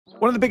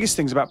One of the biggest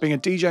things about being a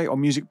DJ or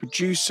music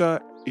producer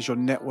is your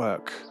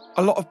network.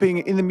 A lot of being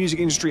in the music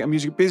industry and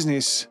music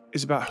business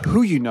is about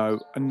who you know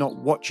and not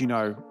what you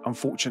know,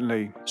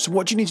 unfortunately. So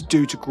what do you need to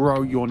do to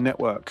grow your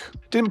network?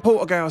 Didn't Paul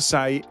O'Gale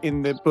say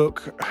in the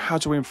book, How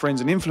to Win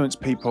Friends and Influence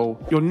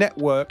People, your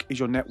network is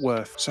your net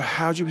worth. So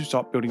how do you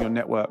start building your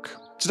network?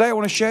 Today, I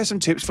want to share some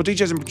tips for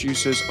DJs and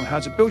producers on how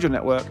to build your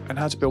network and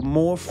how to build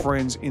more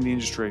friends in the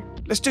industry.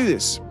 Let's do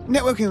this.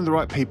 Networking with the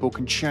right people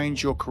can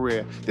change your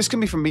career. This can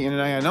be from meeting an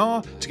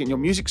A&R to getting your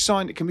music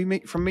signed. It can be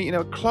from meeting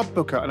a club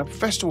booker and a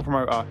festival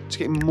promoter to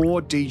getting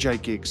more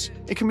DJ gigs.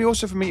 It can be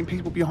also from meeting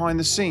people behind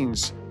the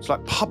scenes. It's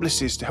like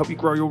publicists to help you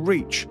grow your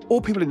reach,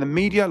 or people in the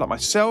media like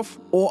myself,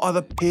 or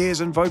other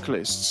peers and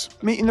vocalists.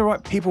 Meeting the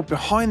right people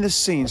behind the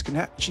scenes can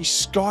actually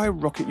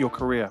skyrocket your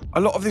career. A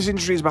lot of this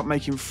industry is about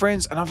making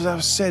friends, and as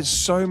I've said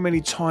so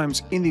many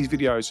times in these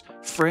videos,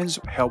 friends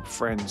help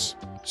friends.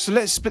 So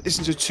let's split this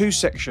into two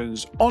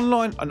sections,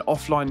 online and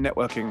offline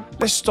networking.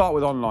 Let's start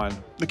with online.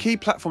 The key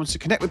platforms to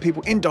connect with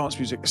people in dance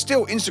music are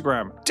still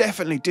Instagram,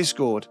 definitely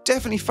Discord,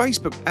 definitely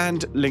Facebook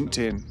and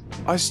LinkedIn.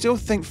 I still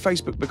think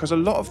Facebook because a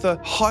lot of the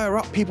higher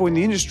up people in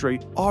the industry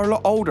are a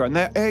lot older and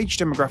their age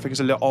demographic is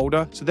a little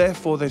older, so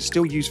therefore they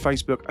still use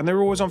Facebook and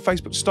they're always on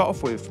Facebook to start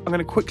off with. I'm going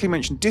to quickly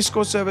mention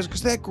Discord servers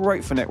because they're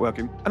great for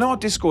networking, and our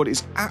Discord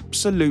is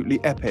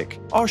absolutely epic.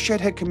 Our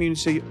Shedhead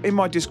community in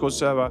my Discord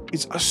server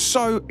is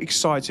so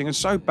exciting and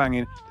so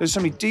banging. There's so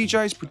many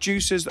DJs,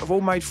 producers that have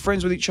all made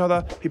friends with each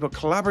other, people are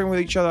collaborating with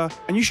each other,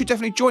 and you should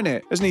definitely join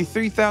it. There's nearly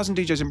 3,000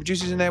 DJs and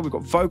producers in there. We've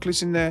got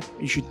vocalists in there.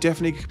 You should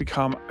definitely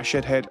become a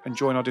Shedhead and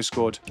join our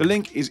Discord. The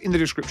link is in the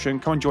description.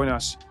 Come and join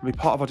us and be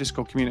part of our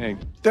Discord community.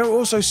 There are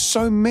also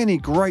so many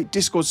great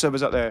Discord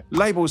servers out there.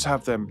 Labels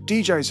have them,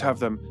 DJs have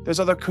them. There's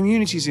other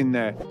communities in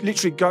there.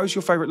 Literally go to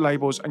your favorite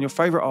labels and your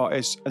favorite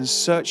artists and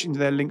search into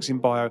their links in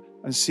bio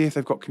and see if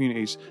they've got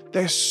communities.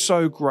 They're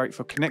so great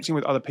for connecting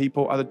with other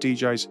people, other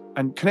DJs,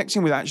 and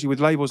connecting with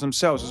labels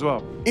themselves as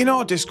well. In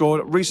our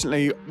Discord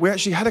recently, we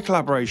actually had a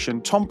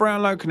collaboration. Tom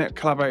Brownlow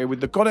collaborated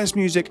with the Goddess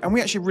Music, and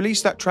we actually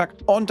released that track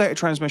on Data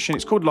Transmission.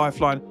 It's called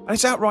Lifeline, and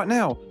it's out right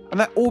now. And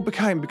that all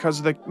became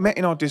because they met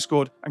in our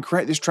Discord and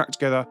created this track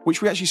together,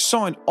 which we actually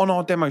signed on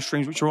our demo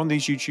streams, which are on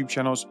these YouTube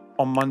channels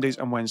on Mondays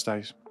and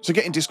Wednesdays. So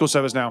get in Discord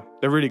servers now.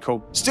 They're really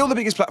cool. Still, the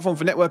biggest platform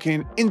for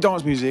networking in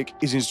dance music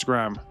is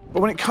Instagram.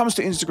 But when it comes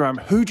to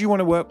Instagram, who do you want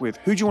to work with?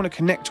 Who do you want to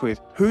connect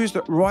with? Who is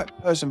the right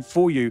person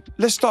for you?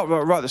 Let's start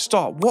right at the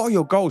start. What are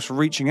your goals for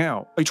reaching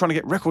out? Are you trying to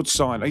get records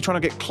signed? Are you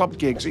trying to get club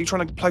gigs? Are you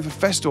trying to play for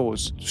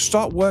festivals?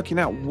 Start working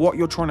out what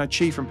you're trying to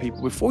achieve from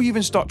people before you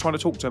even start trying to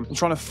talk to them and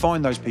trying to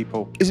find those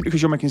people. Is it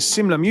because you're making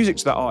similar music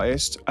to that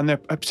artist and they're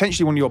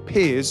potentially one of your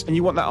peers and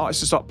you want that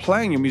artist to start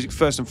playing your music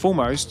first and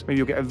foremost? Maybe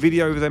you'll get a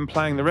video of them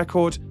playing the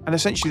record, and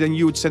essentially then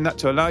you would send that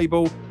to a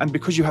label, and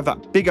because you have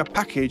that bigger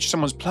package,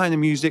 someone's playing the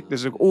music,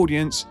 there's an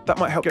audience, that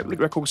might help get the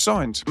record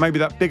signed. Maybe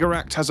that bigger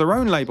act has their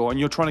own label and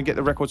you're trying to get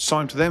the record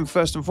signed to them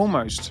first and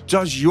foremost.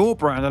 Does your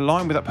brand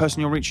align with that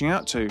person you're reaching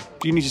out to?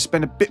 Do you need to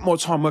spend a bit more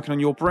time working on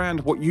your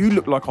brand, what you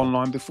look like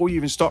online, before you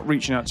even start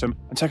reaching out to them,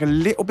 and take a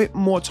little bit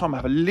more time,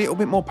 have a little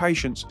bit more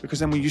patience, because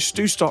then when you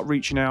do start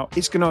reaching out,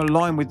 it's going to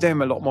align with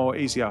them a lot more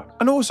easier.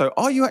 And also,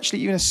 are you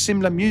actually in a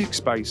similar music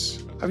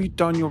space? Have you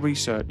done your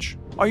research?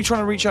 Are you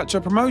trying to reach out to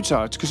a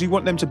promoter because you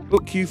want them to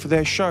book you for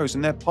their shows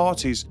and their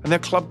parties and their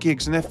club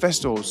gigs and their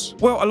festivals?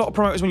 Well, a lot of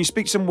promoters, when you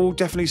speak to them, will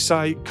definitely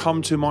say,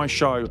 come to my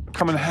show,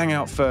 come and hang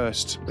out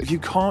first. But if you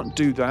can't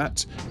do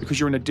that because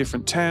you're in a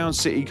different town,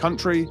 city,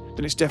 country,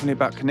 then it's definitely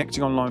about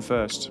connecting online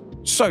first.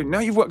 So now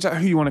you've worked out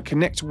who you want to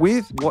connect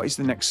with, what is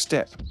the next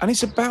step? And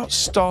it's about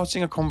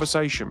starting a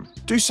conversation.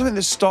 Do something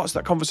that starts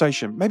that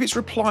conversation. Maybe it's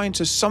replying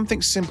to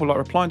something simple, like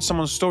replying to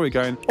someone's story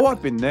going, oh,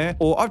 I've been there,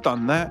 or I've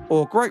done that,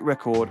 or great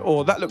record,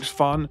 or that looks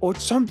fun, or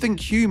something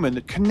human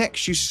that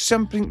connects you,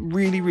 something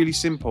really, really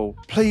simple.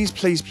 Please,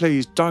 please,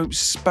 please don't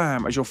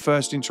spam as your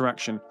first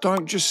interaction.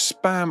 Don't just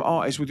spam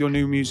artists with your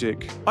new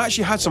music. I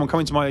actually had someone come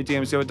into my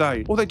DMs the other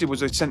day. All they did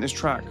was they sent this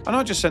track, and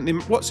I just sent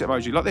them WhatsApp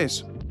emoji like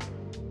this.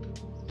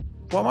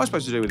 What am I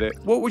supposed to do with it?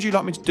 What would you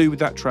like me to do with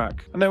that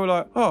track? And they were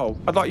like, oh,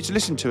 I'd like you to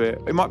listen to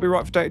it. It might be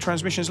right for Data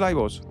Transmission's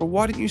labels. Well,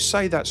 why didn't you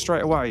say that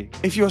straight away?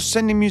 If you're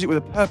sending music with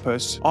a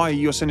purpose, i.e.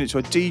 you're sending it to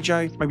a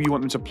DJ, maybe you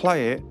want them to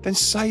play it, then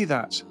say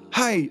that.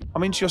 Hey,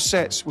 I'm into your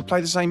sets, we play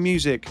the same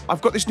music.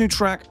 I've got this new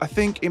track, I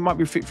think it might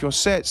be fit for your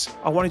sets.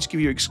 I wanted to give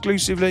you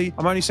exclusively.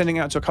 I'm only sending it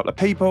out to a couple of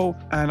people,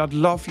 and I'd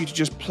love for you to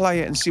just play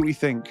it and see what you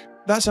think.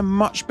 That's a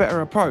much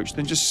better approach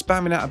than just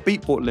spamming out a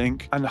Beatport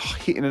link and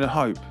hitting in a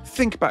hope.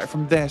 Think about it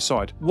from their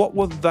side. What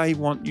will they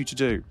want you to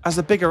do? As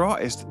the bigger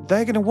artist,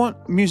 they're going to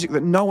want music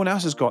that no one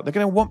else has got. They're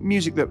going to want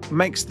music that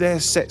makes their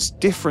sets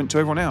different to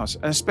everyone else.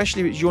 And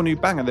especially if it's your new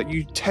banger that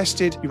you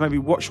tested, you maybe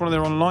watched one of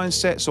their online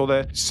sets or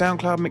their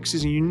SoundCloud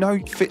mixes and you know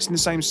it fits in the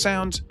same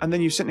sound. And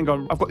then you've sitting and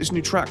gone, I've got this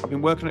new track. I've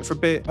been working on it for a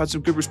bit, had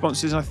some good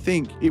responses, and I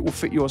think it will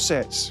fit your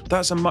sets.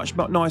 That's a much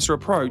nicer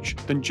approach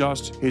than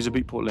just, here's a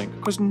Beatport link.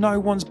 Because no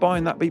one's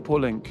buying that Beatport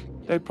link.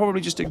 they're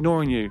probably just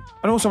ignoring you.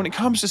 And also when it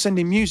comes to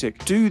sending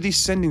music, do this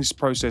sending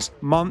process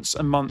months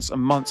and months and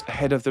months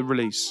ahead of the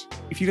release.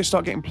 If you can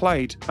start getting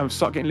played and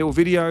start getting little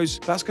videos,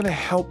 that's going to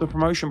help the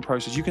promotion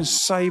process. You can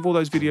save all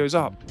those videos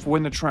up for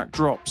when the track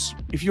drops.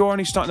 If you're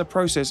only starting the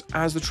process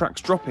as the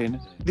track's dropping,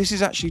 this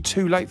is actually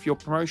too late for your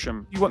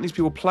promotion. You want these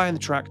people playing the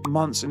track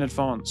months in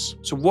advance.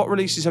 So what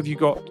releases have you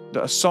got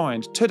that are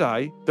signed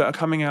today that are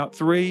coming out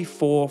 3,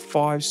 4,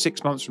 5,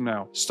 6 months from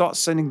now? Start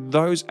sending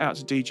those out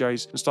to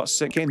DJs and start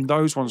getting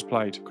those ones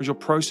played, because your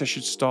process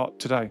should start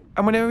today.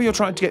 And whenever you're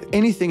trying to get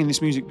anything in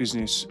this music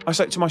business, I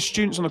say to my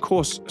students on the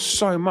course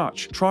so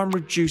much, try and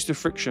reduce the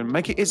friction.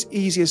 Make it as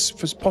easy as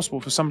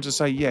possible for someone to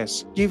say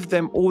yes. Give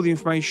them all the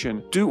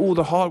information. Do all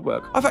the hard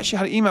work. I've actually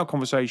had email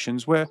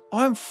conversations where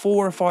I'm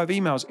 4 or 5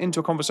 emails into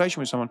a conversation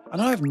with someone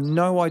and I have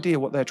no idea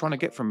what they're trying to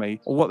get from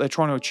me or what they're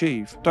trying to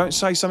achieve. Don't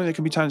say something that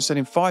can be said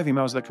in 5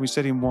 emails that can be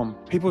said in 1.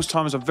 People's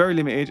times are very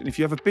limited, and if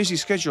you have a busy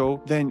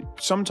schedule, then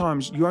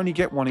sometimes you only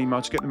get 1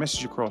 email to get the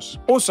message across.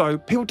 Also,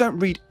 people don't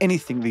read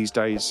anything these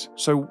days.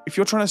 So if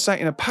you're trying to say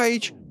it in a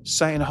page,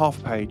 say it in a half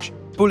a page.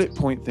 Bullet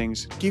point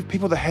things, give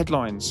people the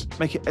headlines,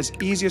 make it as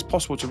easy as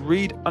possible to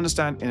read,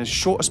 understand in as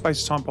short a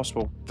space of time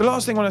possible. The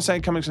last thing I want to say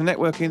coming to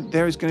networking,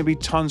 there is going to be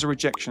tons of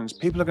rejections.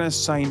 People are going to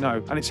say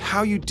no, and it's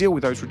how you deal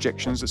with those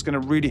rejections that's going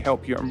to really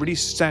help you and really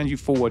stand you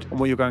forward on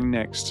where you're going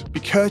next. Be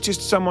courteous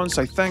to someone,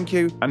 say thank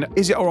you, and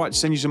is it all right to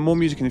send you some more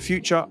music in the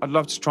future? I'd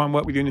love to try and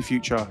work with you in the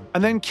future.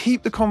 And then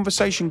keep the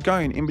conversation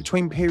going in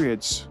between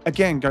periods.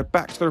 Again, go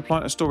back to the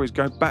replying to stories,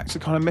 go back to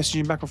kind of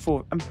messaging back and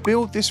forth, and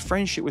build this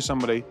friendship with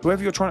somebody,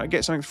 whoever you're trying to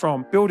get something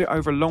from. Build it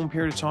over a long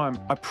period of time.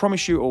 I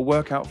promise you it will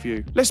work out for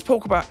you. Let's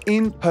talk about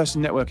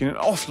in-person networking and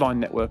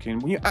offline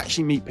networking when you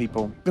actually meet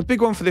people. The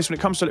big one for this when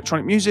it comes to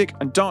electronic music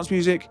and dance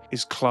music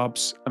is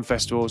clubs and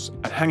festivals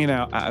and hanging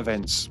out at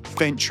events.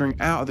 Venturing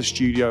out of the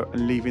studio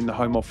and leaving the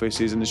home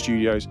offices and the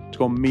studios to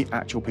go and meet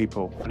actual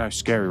people. I know,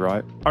 scary,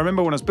 right? I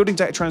remember when I was building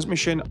Data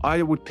Transmission,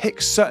 I would pick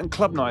certain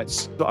club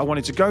nights that I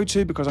wanted to go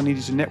to because I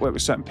needed to network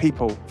with certain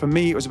people. For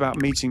me, it was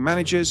about meeting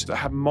managers that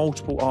have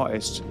multiple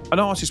artists. An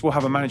artist will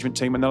have a management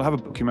team and they'll have a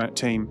booking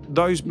team.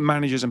 Those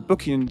managers and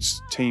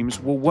bookings teams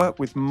will work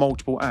with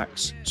multiple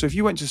acts. So if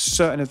you went to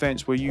certain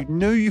events where you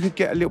knew you could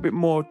get a little bit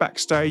more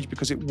backstage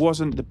because it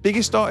wasn't the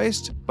biggest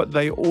artist, but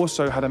they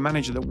also had a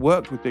manager that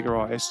worked with bigger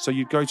artists, so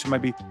you'd go to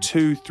maybe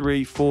 2,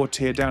 3, 4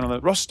 tier down on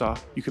the roster,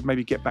 you could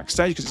maybe get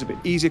backstage because it's a bit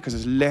easier because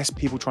there's less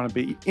people trying to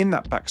be in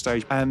that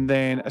backstage. And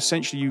then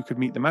essentially you could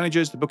meet the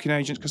managers, the booking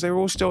agents, because they were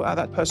all still at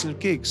that person's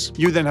gigs.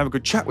 You then have a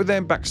good chat with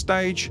them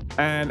backstage,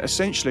 and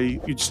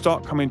essentially you'd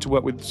start coming to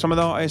work with some of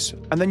the artists,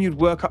 and then you'd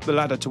work up the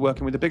ladder to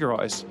working with the bigger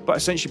artists. But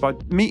essentially by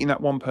meeting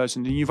that one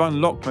person, then you've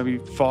unlocked maybe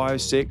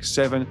 5, 6,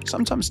 7,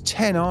 sometimes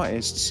 10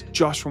 artists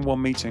just from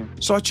one meeting.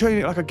 So I treat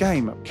it like a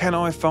game. Can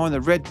I find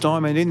the red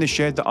diamond in the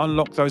shed that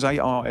unlocked those 8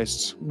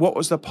 artists? What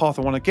was the path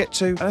I want to get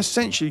to? And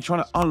essentially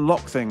trying to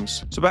unlock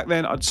things. So back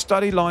then I'd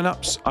study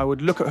lineups, I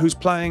would look at who's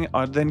playing,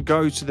 I'd then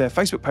go to their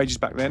Facebook pages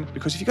back then,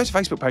 because if you go to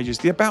Facebook pages,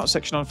 the about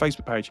section on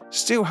Facebook page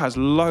still has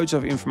loads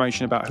of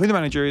information about who the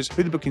manager is,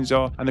 who the bookings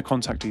are, and the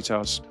contact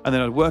details. And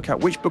then I'd work out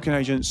which booking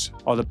agents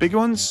are the bigger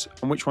ones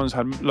and which ones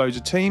had loads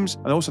of teams,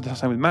 and also the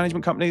same with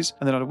management companies.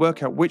 And then I'd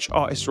work out which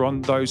artists are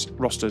on those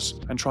rosters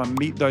and try and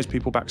meet those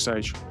people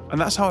backstage. And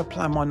that's how I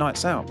plan my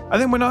nights out.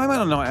 And then when I'm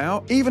on a night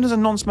out, even as a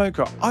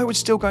non-smoker, I would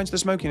still go into the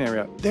smoking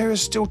area. There are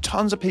still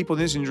tons of people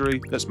in this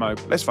industry that smoke,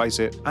 let's face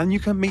it, and you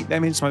can meet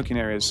them in smoking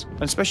areas.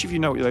 And especially if you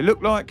know what they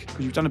look like,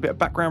 because you've done a bit of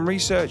background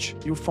research,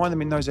 you'll find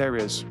them in those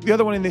areas. The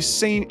other one in this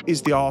scene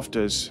is the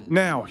afters.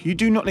 Now, you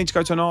do not need to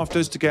go to an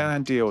afters to get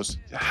land deals.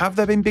 Have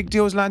there been big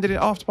deals landed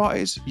at after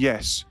parties?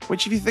 Yes.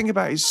 Which if you think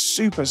about it, is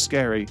super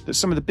scary that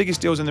some of the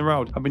biggest deals in the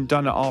world have been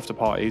done at after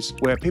parties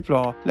where people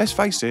are, let's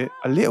face it,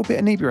 a little bit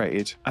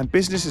inebriated, and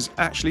business has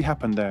actually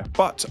happened there.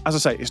 But as I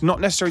say, it's not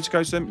necessary to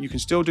go to them. You can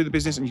still do the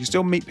business and you can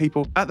still meet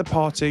people at the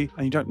party,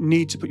 and you don't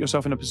need to put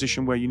yourself in a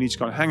position where you need to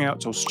go and hang out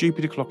till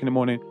stupid o'clock in the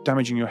morning,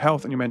 damaging your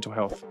health and your mental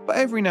health. But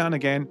every now and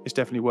again, it's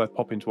definitely worth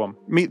popping to one.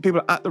 Meet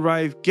people at the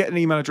rave, get an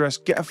email address,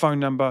 get a phone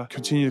number,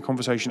 continue the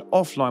conversation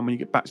offline when you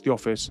get back to the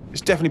office.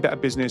 It's definitely better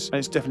business and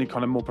it's definitely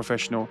kind of more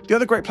professional. The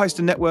other great place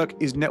to network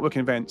is networking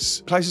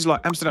events. Places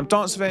like Amsterdam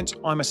Dance Event,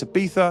 IMS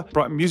Ibiza,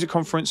 Brighton Music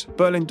Conference,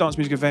 Berlin Dance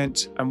Music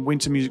Event, and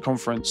Winter Music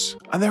Conference.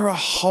 And there are a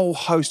whole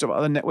host of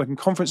other networking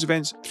conference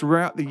events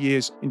throughout the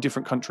years in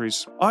different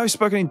countries. I've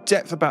spoken in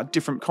depth about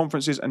different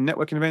conferences and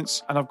networking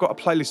events, and I've got a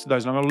playlist of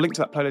those, and I'm going to link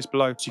to that playlist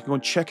below so you can go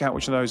and check out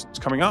which of those is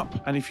coming up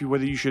and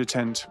whether you should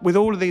attend. With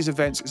all of these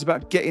events, it's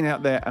about getting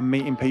out there and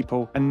meeting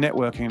people and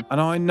networking.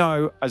 And I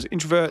know as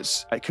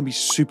introverts, it can be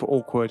super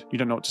awkward. You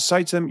don't know what to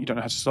say to them. You don't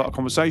know how to start a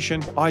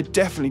conversation. I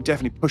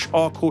definitely push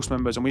our course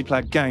members, and we play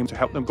a game to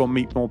help them go and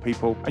meet more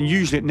people. And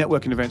usually at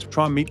networking events, we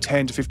try and meet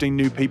 10 to 15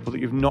 new people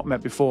that you've not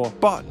met before.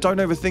 But don't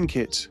overthink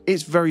it.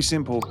 It's very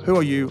simple. Who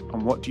are you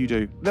and what do you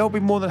do? They'll be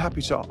more than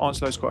happy to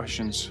answer those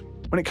questions.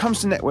 when it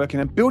comes to networking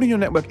and building your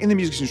network in the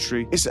music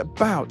industry, it's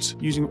about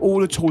using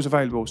all the tools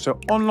available. So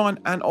online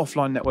and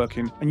offline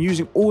networking, and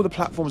using all the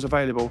platforms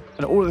available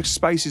and all the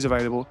spaces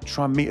available to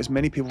try and meet as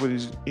many people within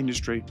this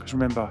industry. Because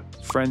remember,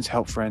 friends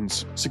help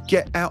friends. So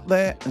get out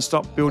there and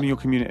start building your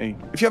community.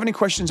 If you have any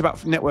questions about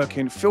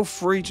networking, feel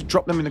free to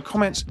drop them in the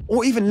comments,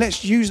 or even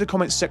let's use the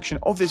comments section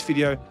of this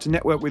video to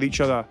network with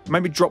each other.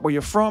 Maybe drop where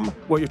you're from,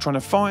 what you're trying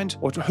to find,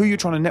 or who you're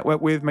trying to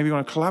network with. Maybe you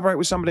want to collaborate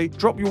with somebody.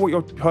 Drop what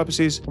your purpose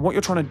is and what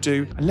you're trying to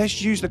do, and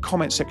let's use the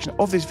comment section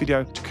of this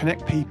video to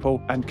connect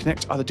people and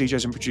connect other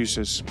DJs and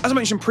producers. As I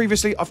mentioned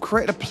previously, I've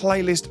created a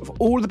playlist of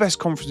all the best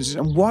conferences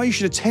and why you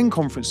should attend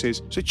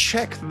conferences. So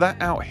check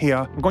that out here.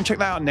 I'm going to check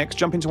that out next,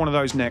 jump into one of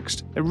those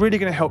next. They're really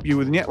going to help you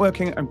with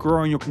networking and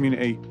growing your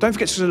community. Don't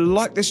forget to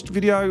like this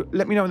video.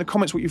 Let me know in the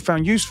comments what you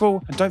found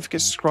useful, and don't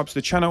forget to subscribe to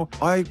the channel.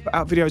 I put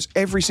out videos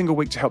every single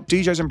week to help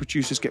DJs and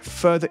producers get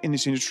further in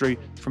this industry,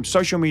 from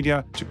social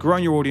media to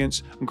growing your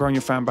audience and growing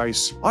your fan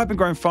base. I've been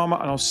Graham Farmer,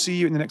 and I'll see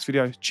you in the next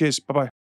video. Cheers. Bye-bye.